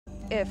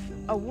if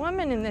a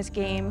woman in this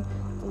game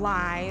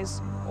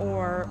lies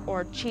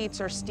or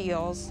cheats or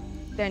steals,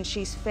 then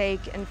she's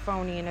fake and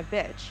phony and a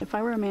bitch. If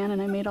I were a man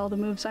and I made all the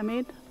moves I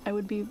made, I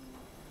would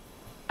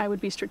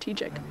be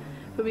strategic.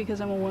 But because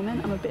I'm a woman,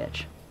 I'm a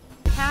bitch.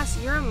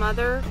 Cass, you're a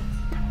mother,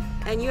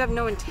 and you have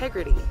no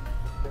integrity,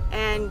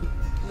 and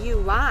you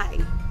lie,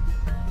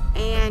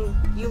 and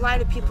you lie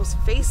to people's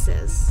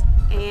faces,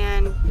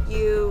 and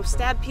you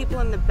stab people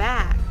in the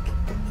back,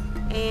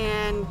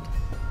 and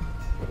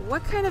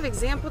what kind of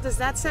example does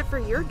that set for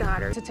your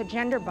daughter? It's a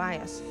gender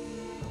bias,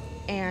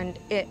 and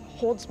it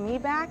holds me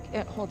back,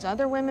 it holds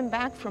other women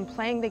back from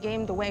playing the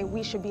game the way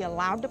we should be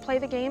allowed to play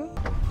the game.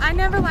 I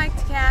never liked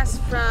Cass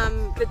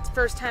from the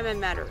first time I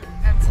met her.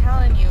 I'm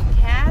telling you,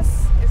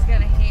 Cass is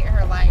gonna hate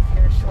her life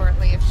here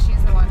shortly if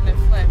she's the one to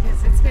flip,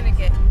 because it's gonna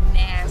get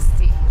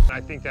nasty.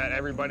 I think that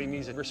everybody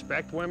needs to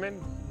respect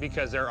women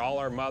because they're all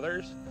our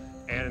mothers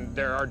and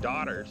they're our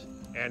daughters.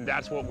 And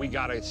that's what we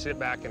gotta sit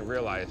back and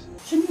realize.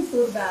 Shouldn't you have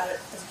thought about it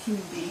as a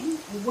human being?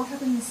 Well, what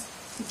happens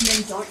if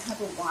men don't have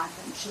a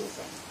wife and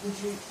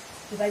children?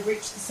 Do they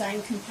reach the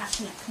same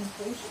compassionate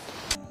conclusion?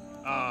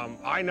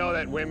 I know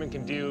that women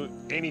can do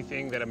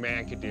anything that a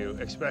man could do,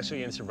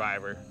 especially in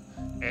Survivor.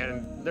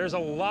 And there's a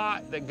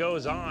lot that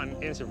goes on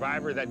in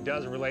Survivor that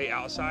does relate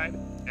outside,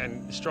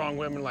 and strong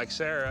women like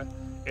Sarah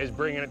is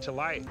bringing it to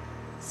light.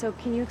 So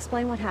can you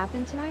explain what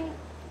happened tonight?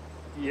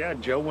 Yeah,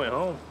 Joe went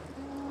home.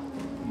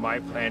 My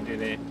plan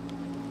didn't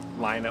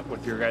line up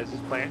with your guys'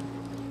 plan.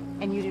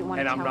 And you didn't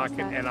want to tell us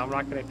that? And I'm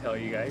not going to tell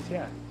you guys,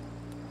 yeah.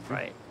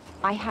 Right.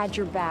 I had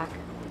your back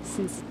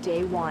since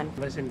day one.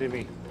 Listen to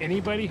me.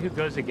 Anybody who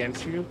goes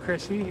against you,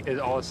 Chrissy, is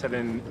all of a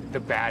sudden the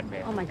bad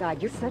man. Oh my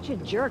God, you're such a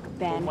jerk,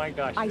 Ben. Oh my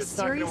gosh, I it's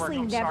not gonna work. seriously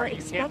I'm never sorry.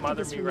 expected You can't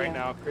mother this me from right you.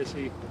 now,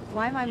 Chrissy.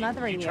 Why am I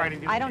mothering you? try to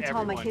do I it don't to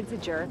tell my everyone. kids a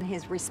jerk.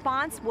 His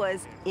response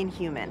was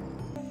inhuman.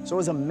 So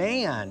as a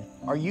man,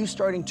 are you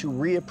starting to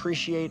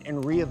reappreciate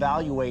and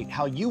reevaluate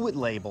how you would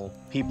label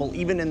people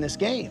even in this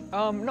game?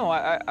 No,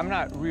 I'm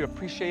not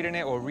reappreciating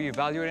it or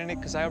reevaluating it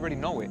because I already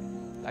know it.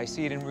 I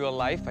see it in real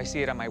life. I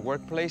see it at my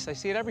workplace. I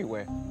see it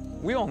everywhere.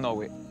 We all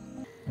know it.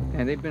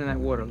 And they've been in that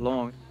water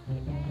long.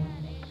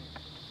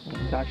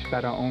 Tasha's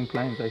got her own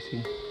plans, I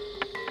see.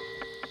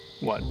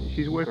 What?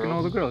 She's working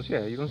all the girls.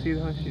 Yeah, you don't see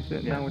her? She's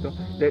sitting down with all...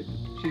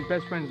 She's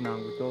best friends now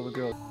with all the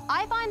girls.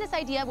 I find this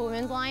idea of a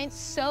women's alliance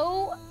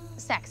so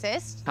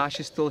sexist.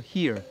 Tasha's still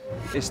here.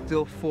 It's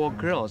still 4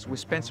 girls.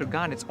 With Spencer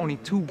gone, it's only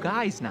 2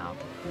 guys now.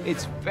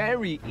 It's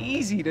very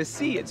easy to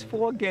see. It's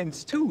 4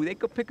 against 2. They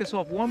could pick us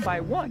off one by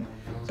one.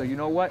 So you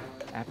know what?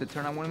 I have to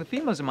turn on one of the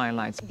females in my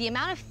alliance. The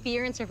amount of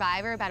fear in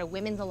Survivor about a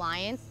women's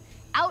alliance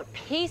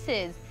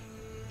outpaces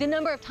the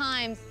number of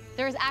times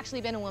there has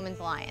actually been a women's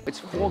alliance. It's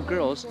 4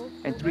 girls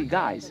and 3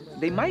 guys.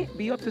 They might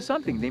be up to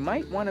something. They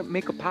might want to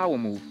make a power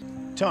move.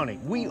 Tony,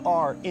 we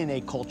are in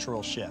a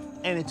cultural shift,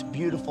 and it's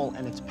beautiful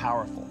and it's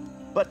powerful.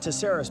 But to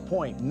Sarah's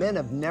point, men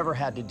have never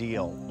had to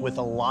deal with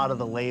a lot of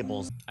the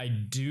labels. I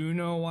do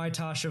know why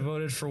Tasha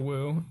voted for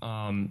Wu.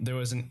 There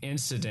was an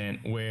incident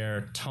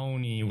where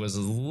Tony was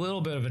a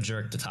little bit of a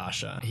jerk to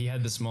Tasha. He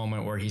had this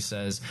moment where he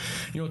says,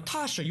 you know,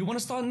 Tasha, you want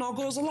to start an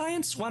all-girls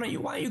alliance? Why don't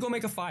you go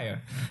make a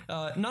fire?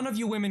 None of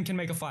you women can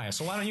make a fire,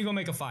 so why don't you go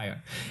make a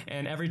fire?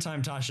 And every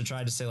time Tasha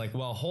tried to say, like,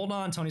 well, hold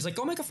on, Tony's like,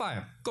 go make a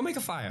fire. Go make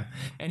a fire.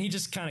 And he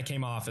just kind of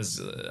came off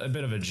as a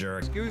bit of a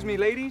jerk. Excuse me,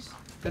 ladies.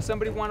 Does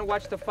somebody want to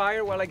watch the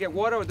fire while I get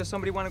water, or does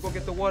somebody want to go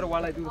get the water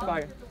while I do the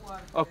fire?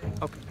 Okay,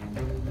 okay.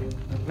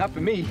 Not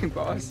for me,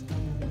 boss.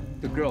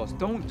 The girls,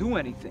 don't do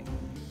anything.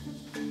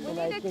 We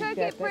need to cook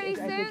it pretty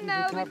soon,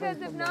 though,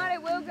 because if not,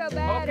 it will go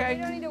bad. Okay.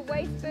 We don't need to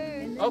waste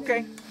food.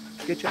 Okay.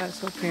 Get your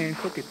ass up here and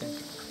cook it then.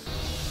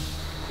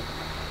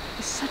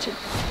 He's such a...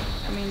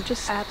 I mean,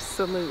 just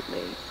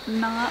absolutely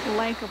not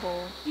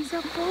likable. He's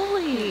a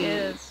bully. He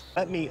is.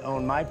 Let me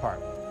own my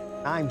part.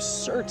 I'm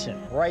certain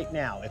right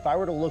now, if I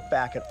were to look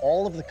back at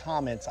all of the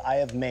comments I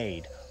have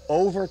made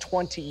over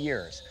 20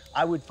 years,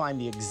 I would find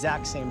the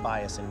exact same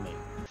bias in me.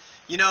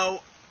 You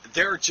know,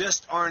 there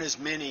just aren't as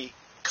many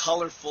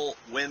colorful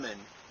women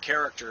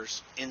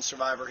characters in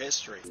Survivor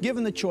history.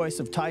 Given the choice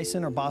of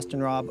Tyson or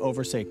Boston Rob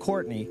over, say,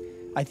 Courtney,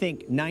 I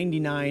think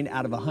 99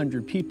 out of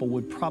 100 people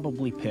would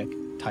probably pick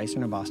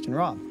Tyson or Boston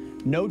Rob.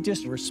 No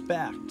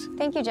disrespect.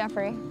 Thank you,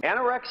 Jeffrey.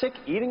 Anorexic,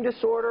 eating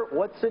disorder,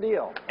 what's the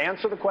deal?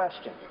 Answer the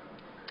question.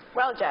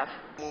 Well, Jeff.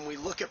 When we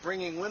look at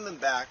bringing women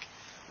back,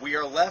 we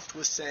are left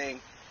with saying,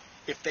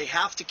 if they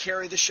have to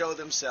carry the show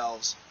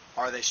themselves,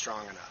 are they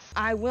strong enough?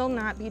 I will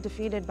not be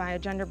defeated by a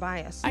gender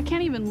bias. I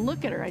can't even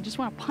look at her. I just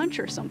want to punch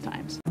her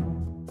sometimes.